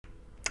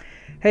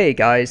Hey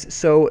guys,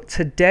 so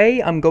today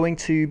I'm going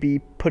to be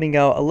putting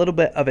out a little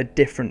bit of a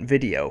different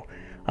video.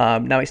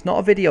 Now it's not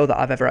a video that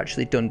I've ever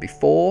actually done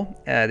before.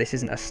 This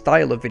isn't a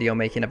style of video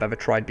making I've ever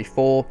tried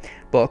before,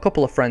 but a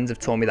couple of friends have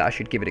told me that I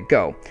should give it a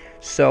go.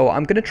 So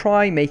I'm going to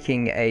try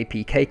making a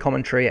PK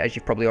commentary, as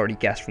you've probably already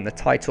guessed from the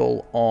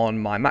title, on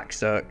my max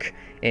Zerk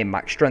in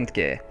max strength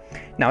gear.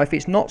 Now if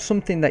it's not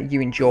something that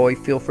you enjoy,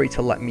 feel free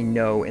to let me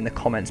know in the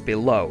comments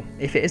below.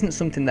 If it isn't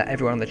something that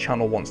everyone on the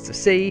channel wants to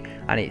see,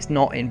 and it's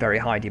not in very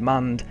high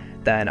demand,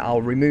 then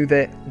I'll remove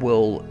it.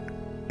 We'll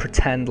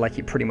pretend like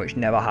it pretty much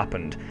never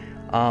happened.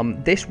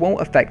 This won't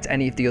affect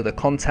any of the other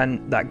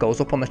content that goes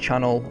up on the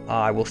channel.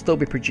 I will still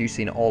be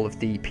producing all of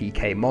the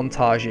PK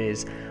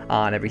montages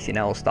and everything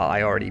else that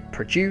I already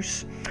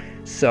produce.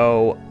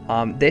 So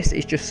this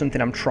is just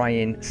something I'm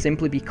trying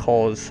simply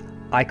because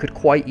I could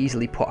quite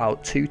easily put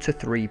out 2 to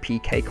 3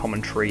 PK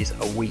commentaries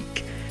a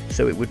week.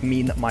 So it would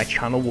mean that my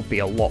channel will be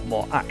a lot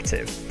more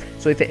active.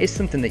 So if it is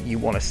something that you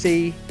want to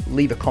see,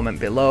 leave a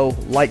comment below,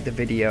 like the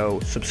video,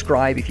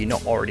 subscribe if you're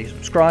not already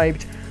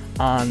subscribed,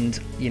 and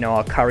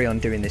I'll carry on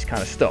doing this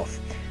kind of stuff.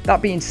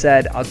 That being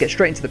said, I'll get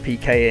straight into the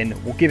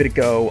PKing, we'll give it a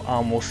go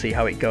and we'll see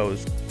how it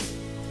goes.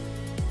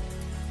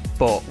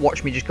 But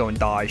watch me just go and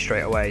die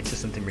straight away to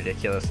something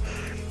ridiculous,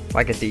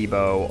 like a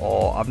Debo,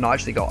 or I've not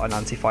actually got an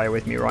anti-fire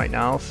with me right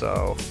now,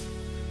 so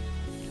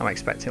I'm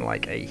expecting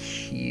like a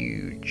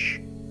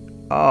huge...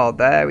 Oh,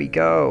 there we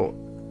go.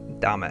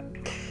 Damn it.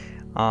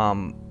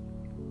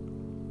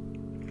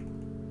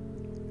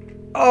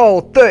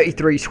 Oh,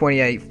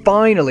 33-28,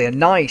 finally a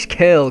nice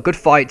kill. Good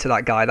fight to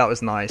that guy, that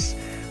was nice.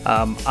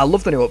 I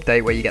love the new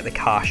update where you get the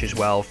cash as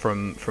well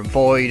from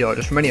Void or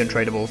just from any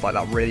untradables. Like,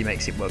 that really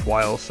makes it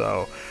worthwhile,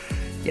 so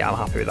yeah, I'm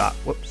happy with that.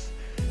 Whoops,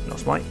 not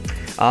smite.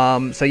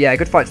 So yeah,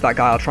 good fight to that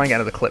guy. I'll try and get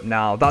another clip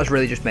now. That's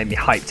really just made me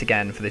hyped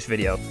again for this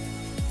video.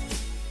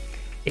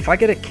 If I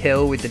get a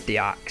kill with the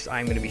D-Axe,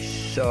 I'm going to be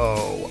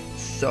so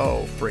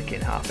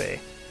freaking happy.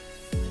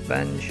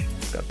 Venge,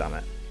 god damn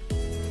it.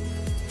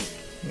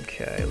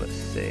 Okay, let's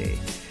see.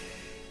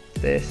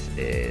 This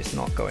is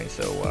not going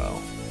so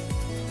well.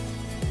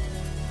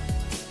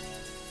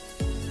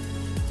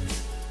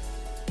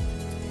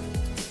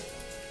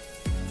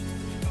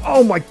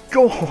 Oh my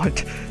god!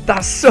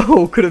 That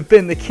so could have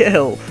been the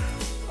kill!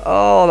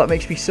 Oh, that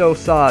makes me so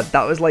sad.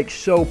 That was like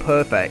so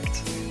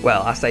perfect.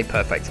 Well, I say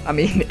perfect. I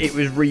mean, it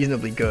was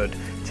reasonably good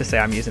to say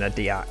I'm using a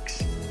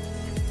D-Axe.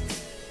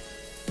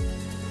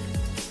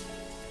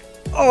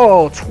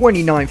 Oh,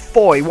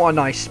 29-40, what a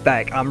nice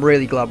spec. I'm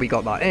really glad we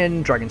got that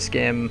in. Dragon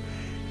Skim,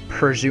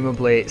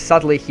 presumably.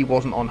 Sadly, he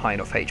wasn't on high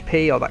enough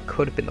HP, or that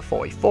could have been the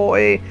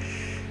 40-40.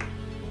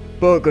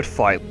 But good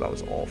fight. That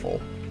was awful.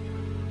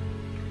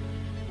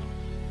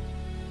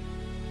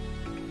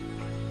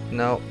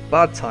 No,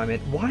 bad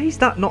timing. Why is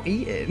that not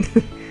eating?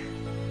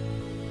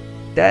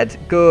 Dead.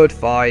 Good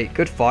fight.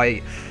 Good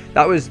fight.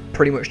 That was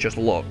pretty much just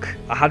luck.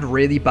 I had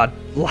really bad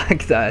lag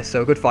there,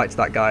 so good fight to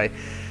that guy.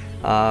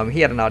 He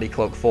had an RD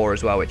Cloak 4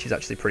 as well, which is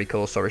actually pretty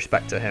cool, so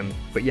respect to him.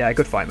 But yeah,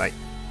 good fight, mate.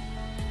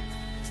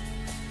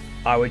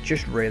 I would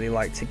just really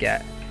like to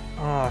get...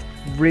 I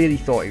really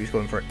thought he was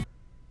going for it.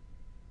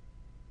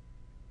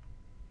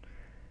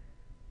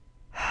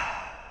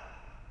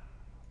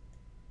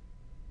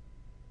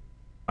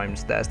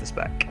 There's the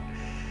spec.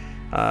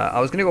 I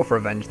was going to go for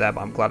Revenge there,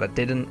 but I'm glad I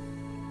didn't.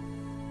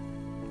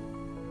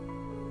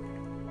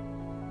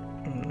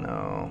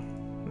 No.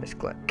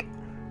 Misclick.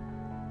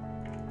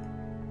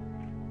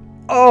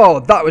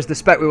 Oh, that was the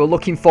spec we were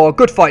looking for.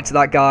 Good fight to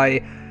that guy.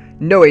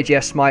 No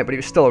AGS smite, but it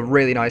was still a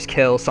really nice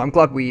kill. So I'm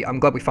glad we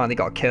finally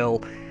got a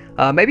kill.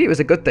 Maybe it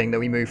was a good thing that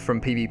we moved from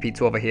PvP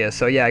to over here.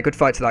 So yeah, good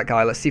fight to that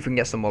guy. Let's see if we can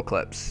get some more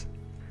clips.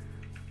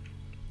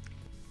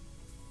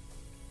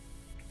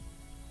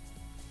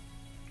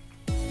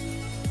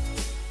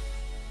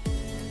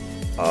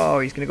 Oh,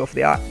 he's gonna go for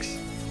the axe.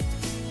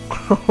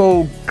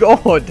 Oh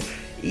god,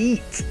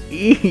 eat.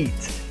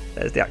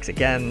 There's the axe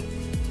again.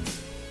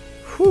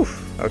 Whew.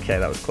 Okay,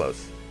 that was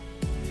close.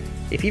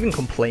 If he even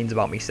complains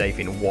about me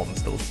saving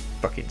once, the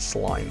fucking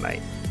slime,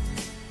 mate.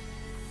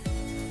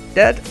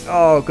 Dead?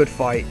 Oh, good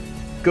fight.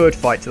 Good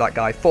fight to that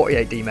guy.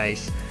 48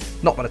 D-Mace.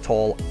 Not bad at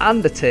all.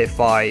 And the tier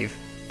 5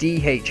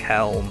 DH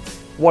Helm.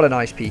 What a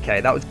nice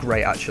PK. That was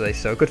great, actually.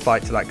 So, good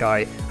fight to that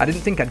guy. I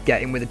didn't think I'd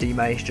get him with a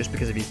D-Mace just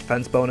because of his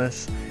defense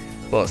bonus.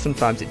 But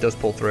sometimes it does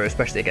pull through,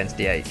 especially against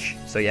DH.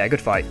 So, yeah, good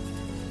fight.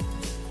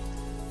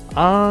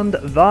 And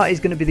that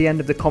is going to be the end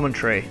of the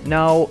commentary.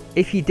 Now,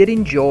 if you did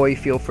enjoy,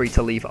 feel free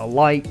to leave a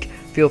like,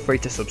 feel free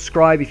to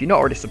subscribe if you're not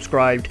already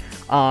subscribed,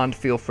 and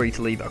feel free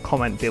to leave a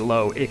comment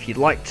below if you'd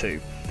like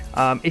to.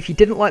 If you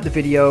didn't like the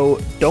video,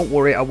 don't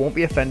worry, I won't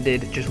be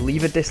offended. Just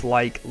leave a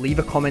dislike, leave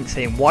a comment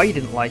saying why you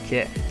didn't like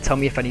it, tell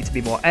me if I need to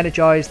be more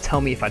energized,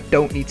 tell me if I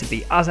don't need to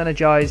be as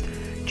energized.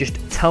 Just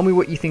tell me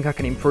what you think I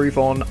can improve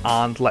on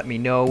and let me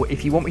know.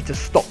 If you want me to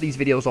stop these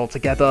videos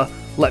altogether,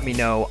 let me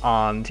know,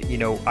 and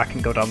I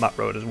can go down that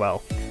road as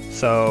well.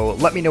 So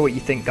let me know what you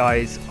think,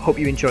 guys. Hope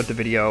you enjoyed the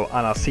video,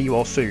 and I'll see you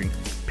all soon.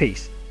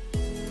 Peace.